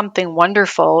something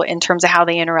wonderful in terms of how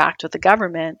they interact with the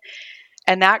government.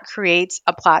 And that creates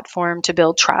a platform to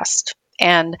build trust.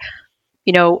 And,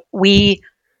 we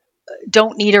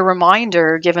don't need a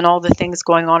reminder, given all the things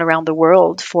going on around the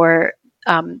world, for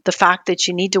the fact that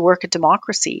you need to work at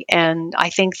democracy. And I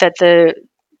think that the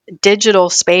digital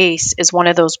space is one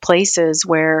of those places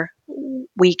where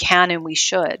we can and we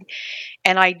should.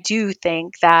 And I do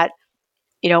think that,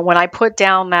 when I put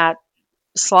down that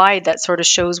slide that sort of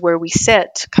shows where we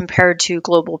sit compared to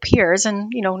global peers,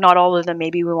 and, not all of them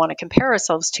maybe we want to compare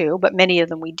ourselves to, but many of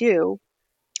them we do,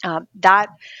 that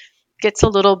gets a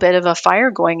little bit of a fire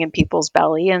going in people's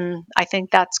belly. And I think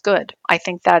that's good. I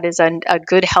think that is a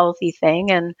good, healthy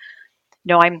thing. And,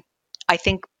 I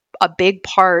think a big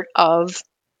part of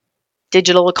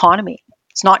digital economy.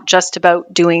 It's not just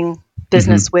about doing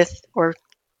business with or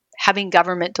having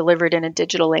government delivered in a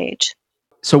digital age.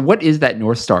 So what is that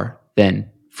North Star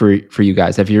then for you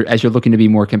guys? If you're as you're looking to be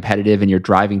more competitive and you're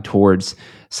driving towards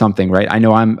something, right? I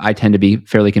know I tend to be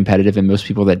fairly competitive, and most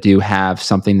people that do have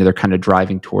something that they're kind of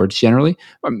driving towards generally,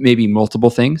 or maybe multiple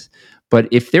things. But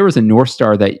if there was a North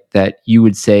Star that you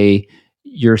would say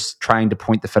you're trying to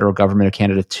point the federal government of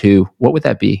Canada to, what would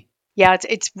that be? Yeah,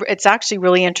 it's actually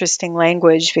really interesting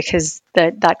language, because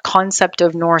that concept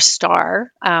of North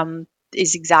Star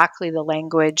is exactly the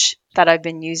language that I've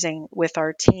been using with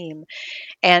our team.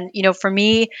 And for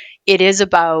me, it is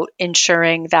about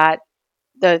ensuring that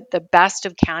the best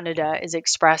of Canada is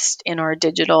expressed in our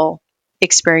digital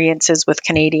experiences with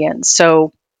Canadians.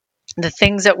 So the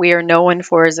things that we are known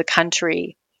for as a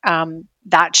country,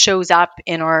 that shows up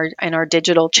in our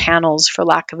digital channels, for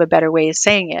lack of a better way of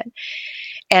saying it.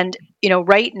 And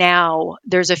right now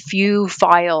there's a few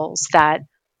files that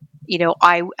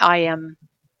I am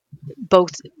both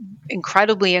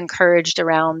incredibly encouraged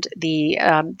around the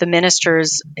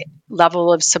minister's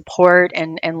level of support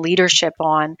and leadership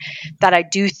on, that I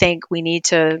do think we need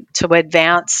to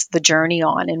advance the journey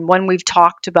on. And one we've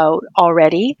talked about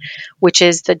already, which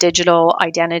is the digital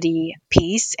identity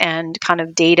piece and kind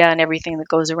of data and everything that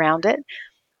goes around it.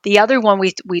 The other one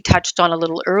we touched on a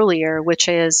little earlier, which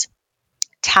is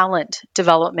talent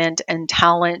development and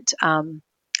talent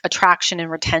attraction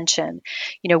and retention.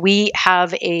 We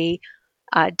have a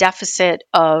deficit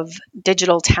of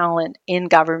digital talent in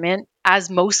government, as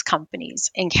most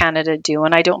companies in Canada do.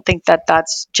 And I don't think that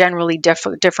that's generally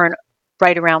different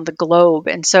right around the globe.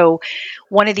 And so,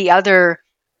 one of the other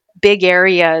big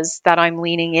areas that I'm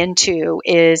leaning into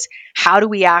is, how do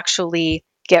we actually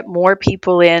get more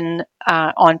people in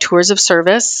on tours of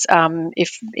service,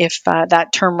 if that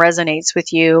term resonates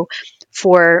with you,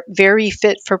 for very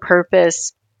fit for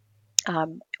purpose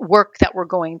work that we're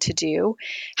going to do?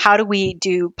 How do we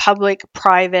do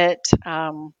public-private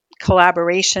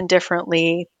collaboration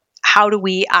differently? How do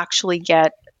we actually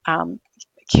get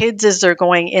kids, as they're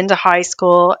going into high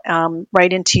school,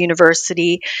 right into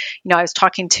university? I was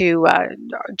talking to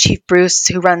Chief Bruce,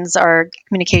 who runs our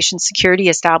communication security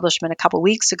establishment, a couple of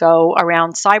weeks ago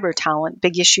around cyber talent,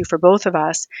 big issue for both of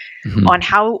us, on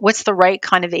what's the right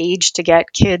kind of age to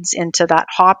get kids into that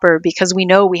hopper, because we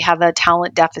know we have a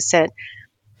talent deficit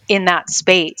in that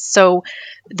space. So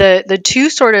the two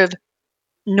sort of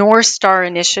North Star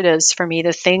initiatives for me,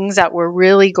 the things that we're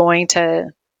really going to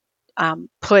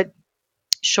put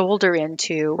shoulder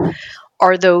into,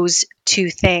 are those two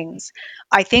things.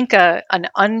 I think an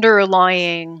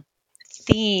underlying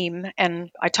theme,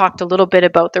 and I talked a little bit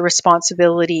about the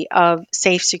responsibility of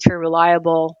safe, secure,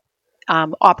 reliable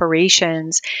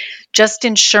operations, just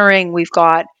ensuring we've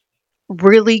got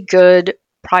really good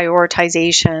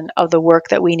prioritization of the work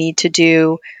that we need to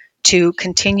do to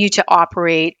continue to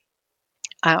operate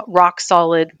rock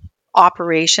solid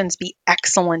operations, be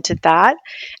excellent at that.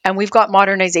 And we've got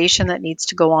modernization that needs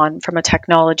to go on from a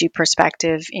technology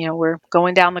perspective. We're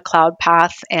going down the cloud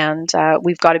path, and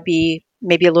we've got to be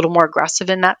maybe a little more aggressive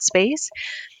in that space.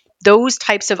 Those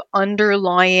types of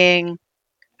underlying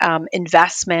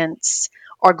investments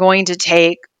are going to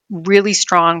take really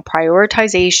strong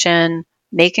prioritization,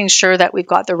 making sure that we've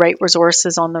got the right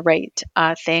resources on the right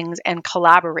things, and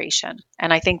collaboration.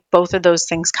 And I think both of those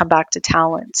things come back to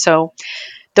talent. So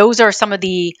those are some of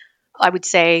the, I would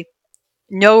say,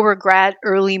 no regret,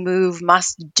 early move,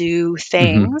 must do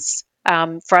things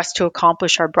for us to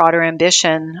accomplish our broader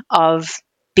ambition of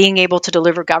being able to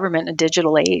deliver government in a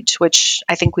digital age, which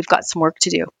I think we've got some work to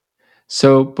do.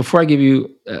 So before I give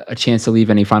you a chance to leave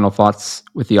any final thoughts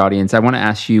with the audience, I want to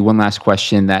ask you one last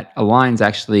question that aligns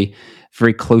actually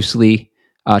very closely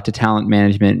to talent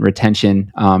management,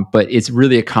 retention, but it's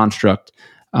really a construct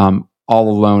all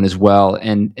alone as well,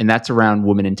 and that's around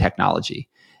women in technology.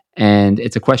 And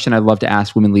it's a question I'd love to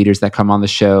ask women leaders that come on the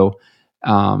show.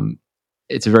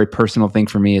 It's a very personal thing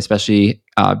for me, especially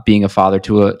being a father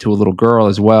to a little girl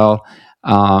as well.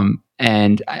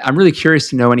 And I'm really curious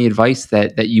to know any advice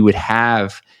that you would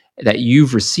have that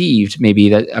you've received maybe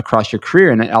that across your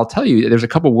career. And I'll tell you, there's a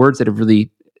couple words that have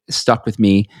really stuck with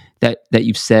me that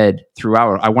you've said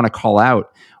throughout. I want to call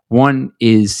out. One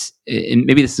is, and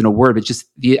maybe this isn't a word, but just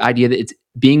the idea that it's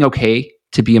being okay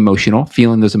to be emotional,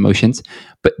 feeling those emotions,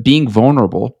 but being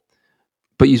vulnerable.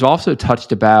 But you've also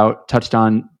touched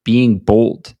on being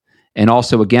bold. And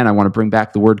also, again, I want to bring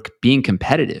back the word being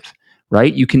competitive,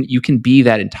 right? You can be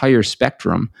that entire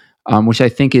spectrum, which I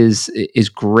think is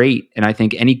great. And I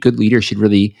think any good leader should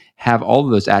really have all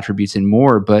of those attributes and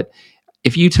more. But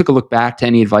if you took a look back to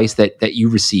any advice that you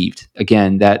received,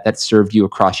 again, that served you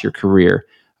across your career,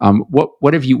 what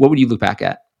would you look back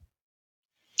at?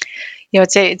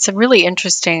 It's a really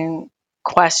interesting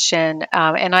question,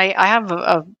 and I have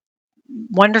a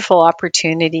wonderful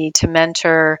opportunity to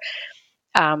mentor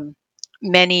um,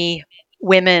 many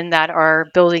women that are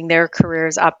building their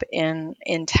careers up in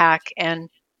tech, and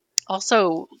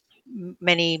also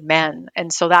many men.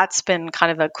 And so that's been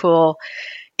kind of a cool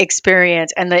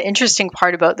experience. And the interesting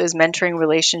part about those mentoring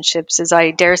relationships is, I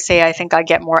dare say, I think I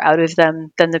get more out of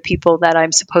them than the people that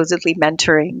I'm supposedly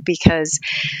mentoring, because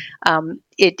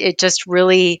it just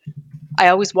really, I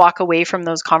always walk away from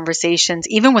those conversations,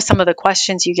 even with some of the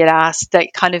questions you get asked,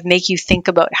 that kind of make you think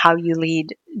about how you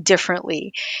lead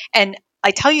differently. And I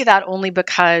tell you that only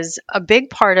because a big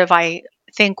part of, I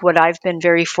think, what I've been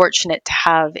very fortunate to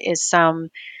have is some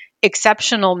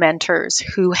exceptional mentors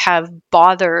who have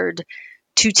bothered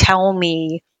to tell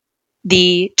me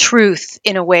the truth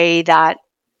in a way that,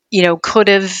 could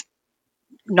have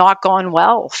not gone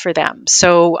well for them.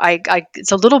 So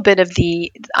it's a little bit of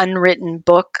the unwritten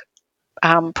book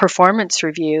performance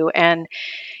review. And,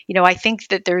 I think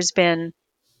that there's been,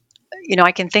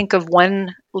 I can think of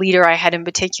one leader I had in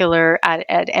particular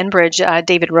at Enbridge,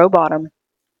 David Rowbottom,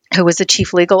 who was the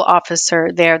chief legal officer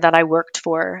there that I worked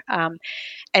for.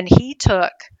 And he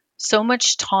took so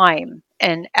much time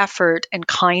and effort and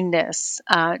kindness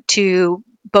to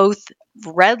both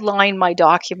redline my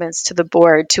documents to the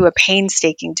board, to a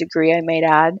painstaking degree, I might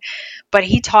add, but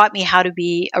he taught me how to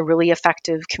be a really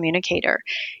effective communicator.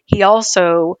 He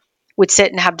also would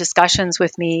sit and have discussions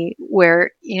with me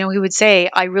where, he would say,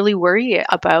 I really worry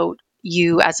about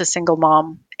you as a single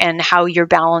mom and how you're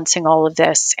balancing all of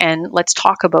this. And let's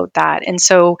talk about that. And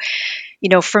so,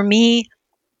 for me,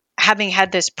 having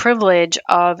had this privilege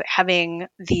of having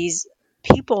these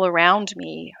people around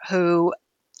me who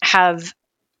have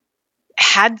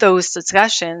had those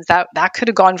discussions, that could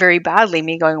have gone very badly.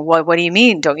 Me going, what do you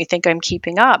mean? Don't you think I'm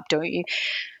keeping up? Don't you?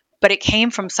 But it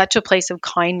came from such a place of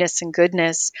kindness and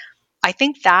goodness. I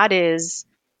think that is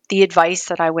the advice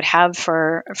that I would have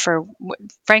for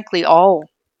frankly all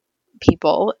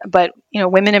people, but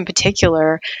women in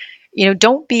particular.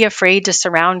 Don't be afraid to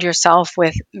surround yourself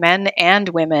with men and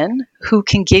women who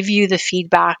can give you the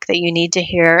feedback that you need to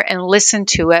hear, and listen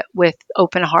to it with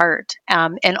open heart.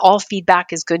 And all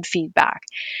feedback is good feedback.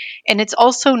 And it's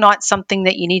also not something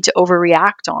that you need to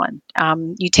overreact on.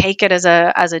 You take it as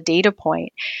a data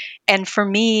point. And for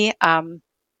me,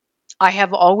 I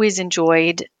have always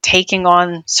enjoyed taking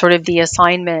on sort of the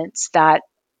assignments that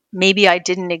maybe I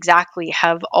didn't exactly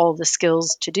have all the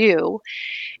skills to do.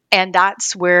 And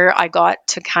that's where I got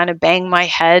to kind of bang my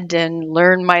head and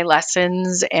learn my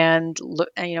lessons, and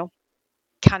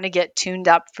kind of get tuned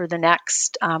up for the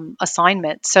next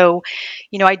assignment. So,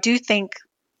 I do think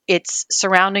it's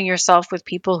surrounding yourself with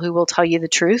people who will tell you the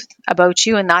truth about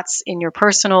you, and that's in your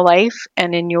personal life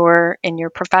and in your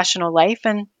professional life.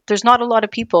 And there's not a lot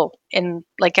of people, in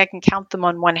like, I can count them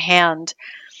on one hand,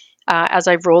 as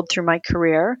I've rolled through my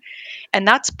career. And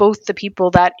that's both the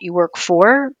people that you work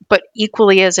for, but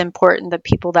equally as important, the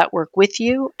people that work with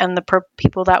you, and the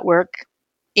people that work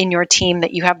in your team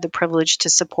that you have the privilege to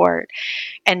support.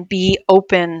 And be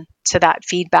open to that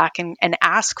feedback, and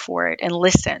ask for it and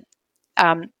listen.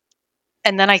 Um,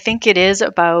 and then I think it is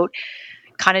about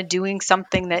kind of doing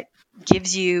something that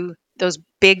gives you those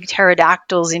big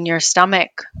pterodactyls in your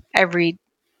stomach every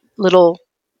little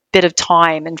bit of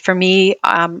time. And for me,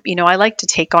 I like to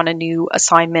take on a new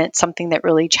assignment, something that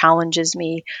really challenges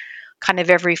me, kind of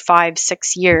every 5-6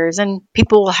 years. And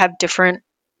people will have different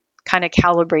kind of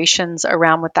calibrations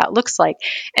around what that looks like.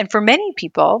 And for many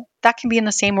people, that can be in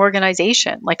the same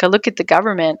organization. Like, I look at the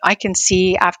government, I can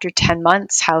see after 10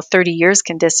 months how 30 years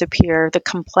can disappear. The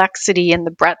complexity and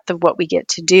the breadth of what we get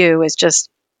to do is just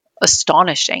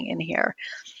astonishing in here.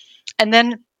 And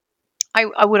then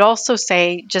I would also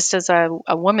say, just as a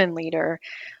woman leader,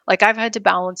 like, I've had to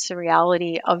balance the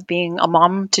reality of being a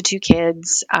mom to two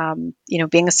kids,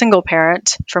 being a single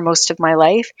parent for most of my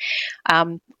life,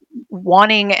 um,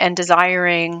 wanting and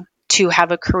desiring to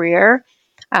have a career,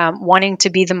 wanting to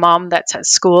be the mom that's at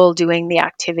school doing the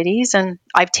activities. And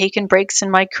I've taken breaks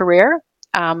in my career.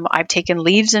 I've taken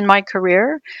leaves in my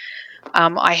career.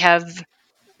 I have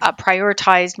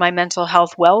prioritized my mental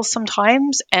health well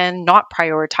sometimes and not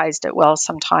prioritized it well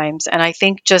sometimes. And I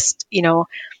think just,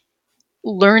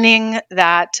 learning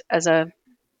that as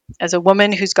a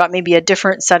woman who's got maybe a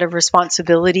different set of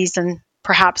responsibilities than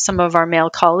perhaps some of our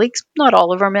male colleagues, not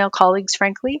all of our male colleagues,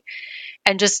 frankly,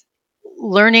 and just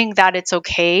learning that it's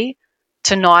okay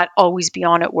to not always be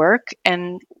on at work.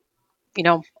 And,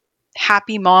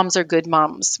 happy moms are good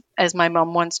moms. As my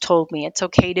mom once told me, it's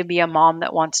okay to be a mom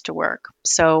that wants to work.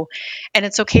 So, and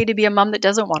it's okay to be a mom that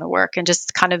doesn't want to work, and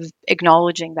just kind of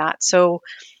acknowledging that. So,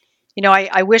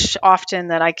 I wish often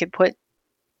that I could put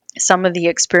some of the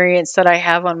experience that I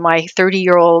have on my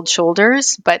 30-year-old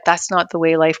shoulders, but that's not the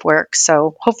way life works.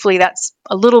 So hopefully that's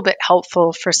a little bit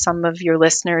helpful for some of your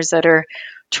listeners that are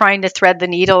trying to thread the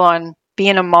needle on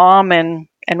being a mom and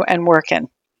working.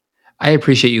 I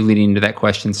appreciate you leading into that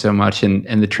question so much, and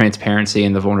the transparency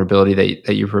and the vulnerability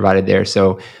that you provided there.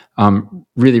 So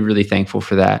really, really thankful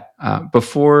for that.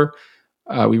 Before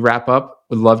we wrap up,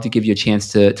 would love to give you a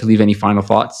chance to leave any final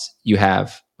thoughts you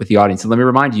have with the audience. And let me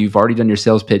remind you, you've already done your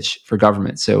sales pitch for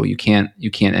government, so you can't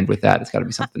end with that. It's got to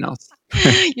be something else.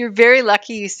 You're very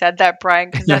lucky you said that, Brian,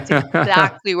 because that's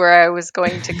exactly where I was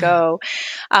going to go.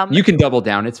 You can double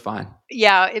down. It's fine.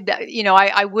 Yeah,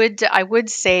 I would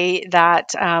say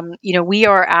that we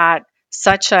are at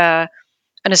such an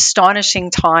astonishing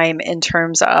time in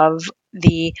terms of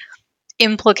the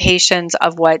implications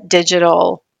of what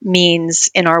digital means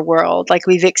in our world. Like,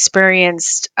 we've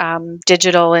experienced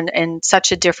digital in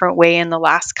such a different way in the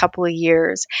last couple of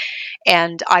years,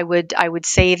 and I would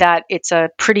say that it's a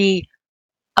pretty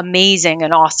amazing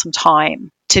and awesome time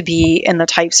to be in the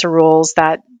types of roles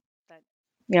that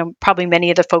probably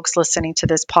many of the folks listening to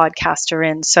this podcast are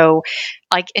in. So,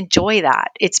 like, enjoy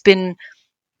that. It's been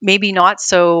maybe not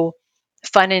so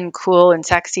fun and cool and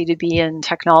sexy to be in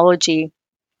technology,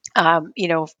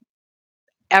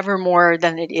 ever more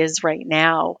than it is right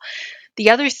now. The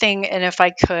other thing, and if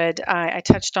I could, I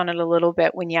touched on it a little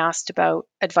bit when you asked about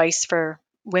advice for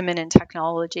women in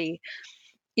technology.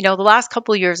 The last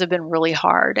couple of years have been really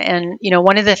hard. And,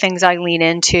 one of the things I lean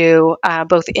into,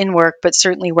 both in work, but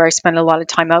certainly where I spend a lot of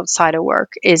time outside of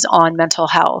work, is on mental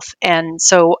health. And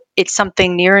so it's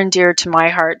something near and dear to my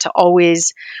heart to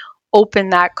always open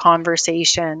that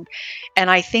conversation. And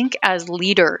I think as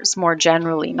leaders, more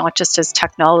generally, not just as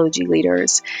technology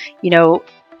leaders,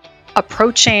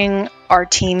 approaching our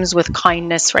teams with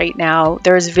kindness right now.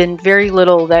 There's been very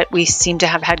little that we seem to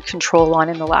have had control on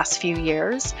in the last few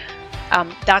years.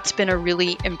 That's been a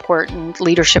really important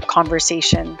leadership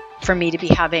conversation for me to be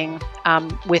having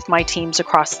with my teams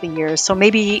across the years. So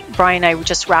maybe, Brian, I would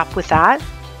just wrap with that,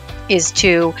 is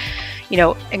to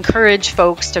encourage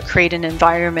folks to create an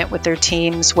environment with their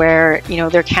teams where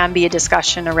there can be a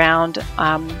discussion around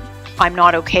I'm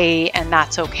not okay and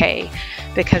that's okay,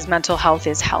 because mental health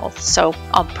is health. So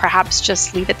I'll perhaps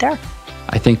just leave it there.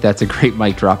 I think that's a great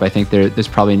mic drop. I think there's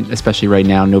probably, especially right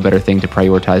now, no better thing to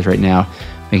prioritize right now,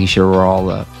 making sure we're all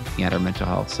looking at our mental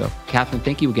health. So, Catherine,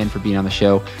 thank you again for being on the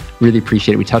show. Really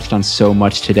appreciate it. We touched on so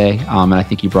much today, and I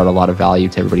think you brought a lot of value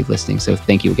to everybody listening. So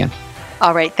thank you again.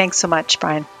 All right. Thanks so much,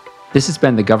 Brian. This has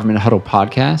been the Government Huddle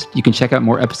podcast. You can check out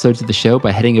more episodes of the show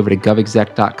by heading over to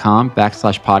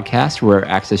govexec.com/podcast, where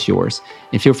access yours.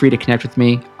 And feel free to connect with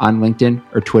me on LinkedIn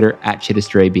or Twitter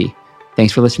 @ChittisterAB.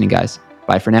 Thanks for listening, guys.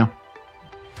 Bye for now.